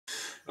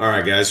All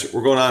right, guys,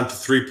 we're going on to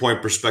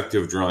 3-point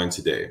perspective drawing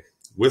today.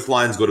 Width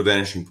lines go to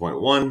vanishing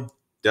point 1,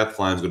 depth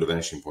lines go to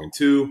vanishing point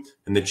 2,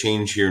 and the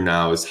change here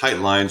now is height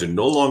lines are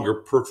no longer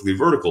perfectly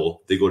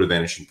vertical, they go to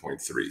vanishing point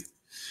 3.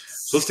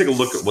 So let's take a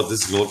look at what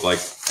this is going to look like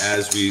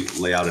as we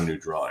lay out a new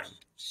drawing.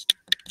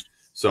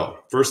 So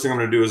first thing I'm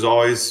going to do as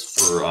always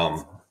for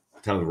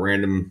kind of a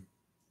random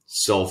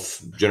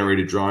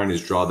self-generated drawing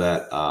is draw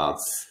that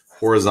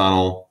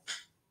horizontal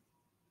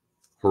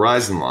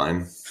horizon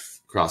line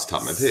across the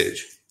top of my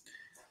page.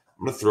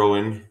 I'm going to throw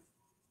in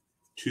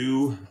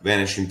 2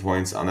 vanishing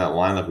points on that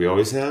line like we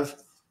always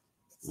have.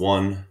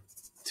 1,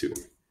 2.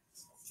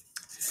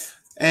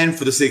 And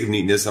for the sake of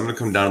neatness, I'm going to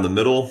come down to the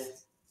middle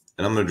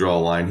and I'm going to draw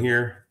a line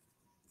here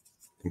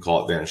and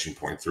call it vanishing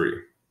point 3.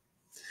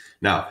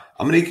 Now,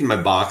 I'm making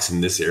my box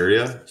in this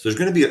area, so there's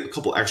going to be a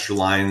couple extra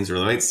lines, or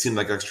they might seem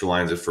like extra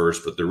lines at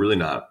first, but they're really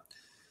not.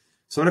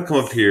 So I'm going to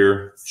come up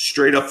here,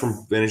 straight up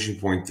from vanishing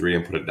point 3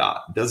 and put a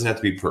dot. It doesn't have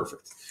to be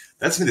perfect.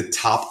 That's going to be the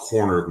top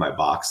corner of my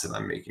box that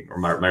I'm making, or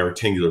my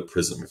rectangular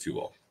prism, if you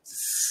will.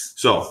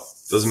 So,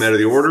 doesn't matter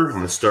the order. I'm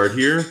going to start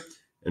here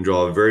and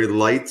draw a very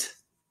light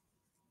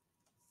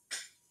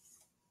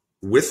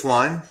width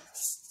line,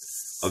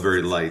 a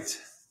very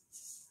light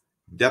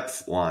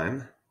depth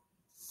line,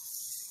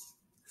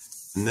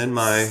 and then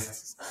my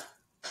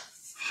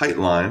height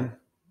line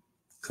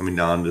coming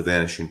down to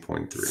vanishing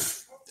point 3.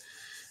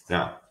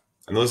 Now,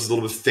 I know this is a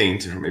little bit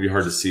faint, or maybe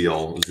hard to see.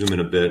 I'll zoom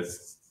in a bit.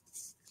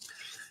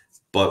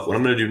 But what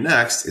I'm going to do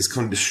next is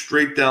come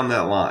straight down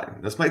that line.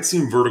 This might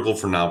seem vertical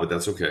for now, but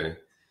that's okay.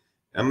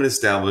 I'm going to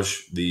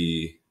establish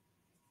the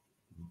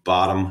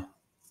bottom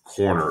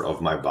corner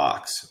of my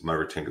box, my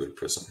rectangular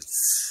prism.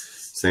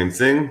 Same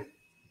thing.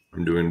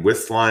 I'm doing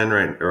width line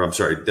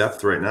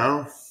depth right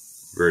now,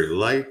 very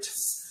light.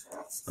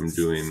 I'm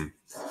doing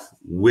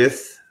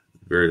width,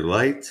 very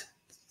light.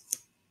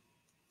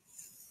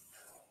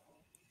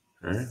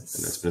 All right, and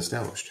that's been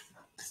established.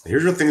 Now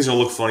here's where things are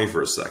going to look funny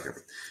for a second.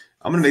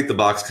 I'm going to make the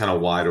box kind of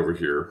wide over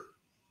here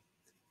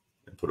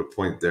and put a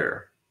point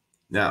there.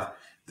 Now,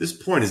 this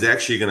point is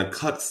actually going to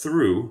cut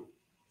through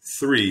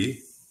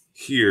 3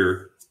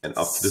 here and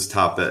up to this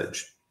top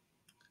edge.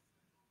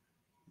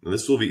 Now,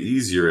 this will be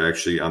easier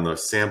actually on the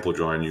sample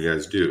drawing you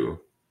guys do.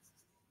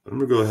 But I'm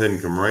going to go ahead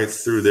and come right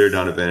through there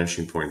down to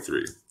vanishing point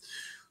 3.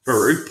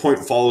 Remember, every point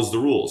follows the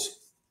rules.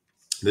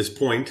 This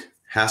point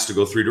has to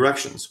go 3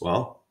 directions.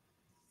 Well,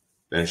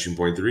 vanishing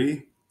point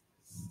 3.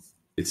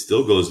 It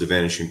still goes to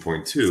vanishing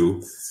point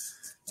 2.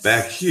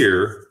 Back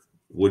here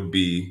would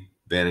be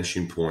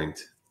vanishing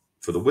point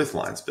for the width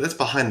lines, but that's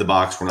behind the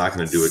box. We're not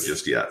going to do it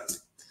just yet.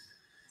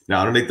 Now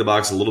I'm going to make the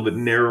box a little bit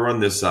narrower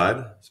on this side.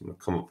 So I'm going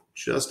to come up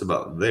just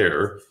about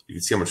there. You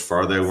can see how much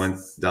farther I went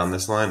down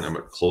this line. I'm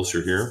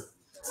closer here.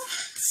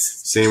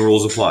 Same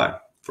rules apply.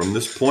 From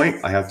this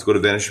point, I have to go to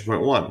vanishing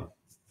point 1.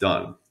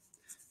 Done.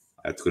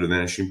 I have to go to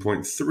vanishing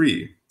point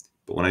 3.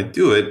 But when I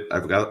do it,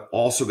 I've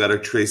also got to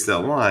trace that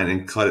line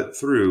and cut it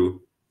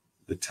through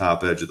the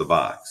top edge of the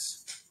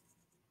box.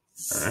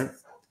 All right.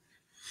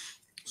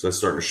 So that's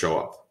starting to show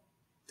up.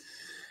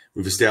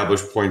 We've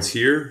established points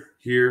here,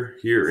 here,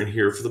 here, and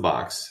here for the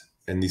box.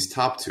 And these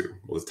top 2.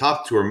 Well, the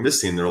top 2 are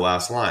missing their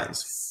last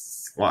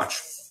lines.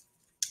 Watch.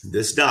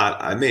 This dot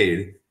I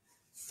made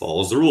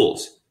follows the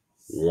rules.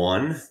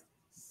 1,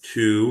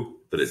 2,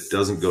 but it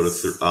doesn't go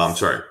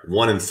to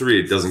 1 and 3,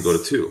 it doesn't go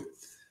to 2.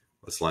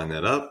 Let's line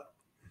that up.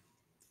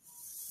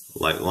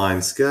 Light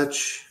line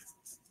sketch.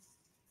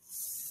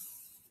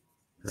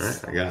 All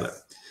right, I got it.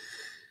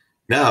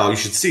 Now you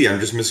should see I'm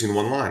just missing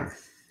 1 line.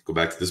 Go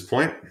back to this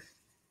point.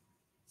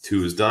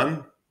 2 is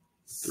done.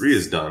 3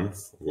 is done.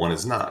 1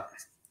 is not.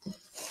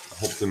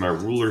 Hopefully my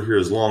ruler here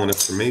is long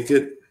enough to make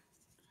it.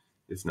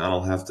 If not,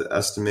 I'll have to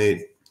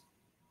estimate.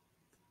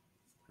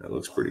 That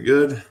looks pretty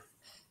good.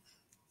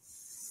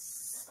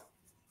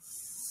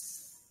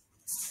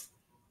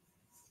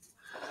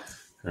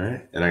 All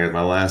right, and I got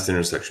my last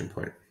intersection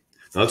point.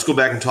 Now let's go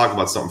back and talk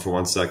about something for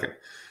 1 second.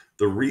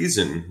 The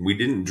reason we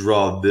didn't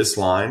draw this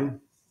line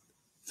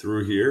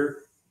through here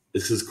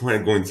is because it's kind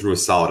of going through a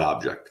solid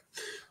object.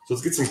 So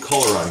let's get some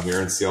color on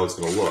here and see how it's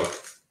going to look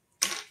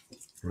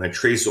when I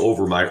trace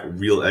over my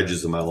real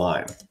edges of my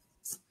line.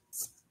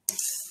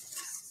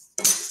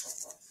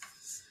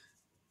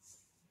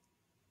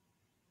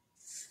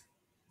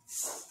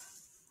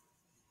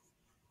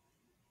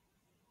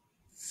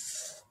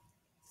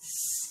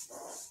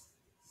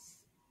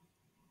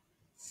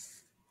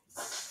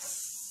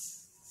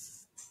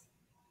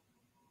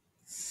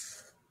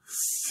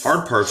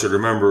 Hard parts are to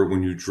remember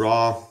when you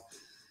draw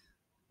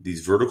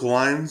these vertical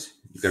lines,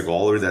 you gotta go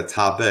all the way to that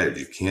top edge.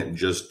 You can't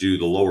just do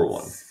the lower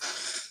one.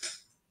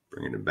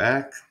 Bringing it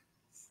back.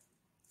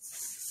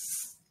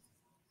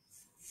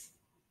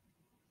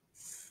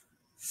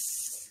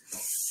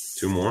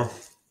 Two more.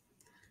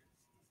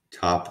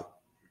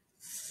 Top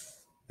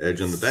edge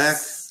on the back.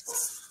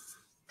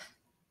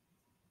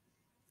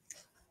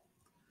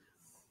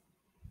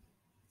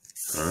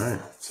 All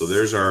right, so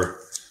there's our,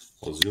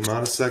 I'll zoom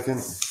out a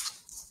second.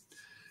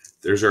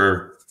 There's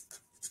our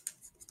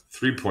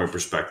 3-point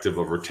perspective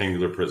of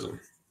rectangular prism.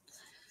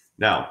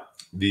 Now,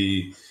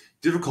 the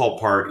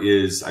difficult part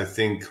is, I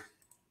think,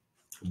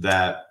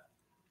 that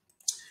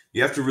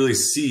you have to really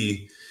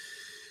see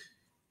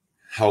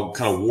how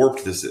kind of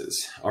warped this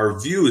is. Our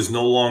view is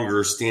no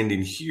longer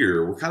standing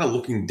here. We're kind of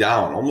looking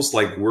down, almost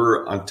like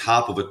we're on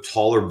top of a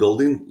taller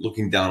building,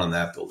 looking down on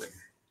that building.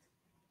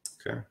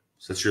 Okay,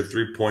 so that's your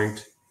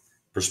 3-point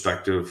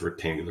perspective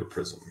rectangular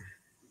prism.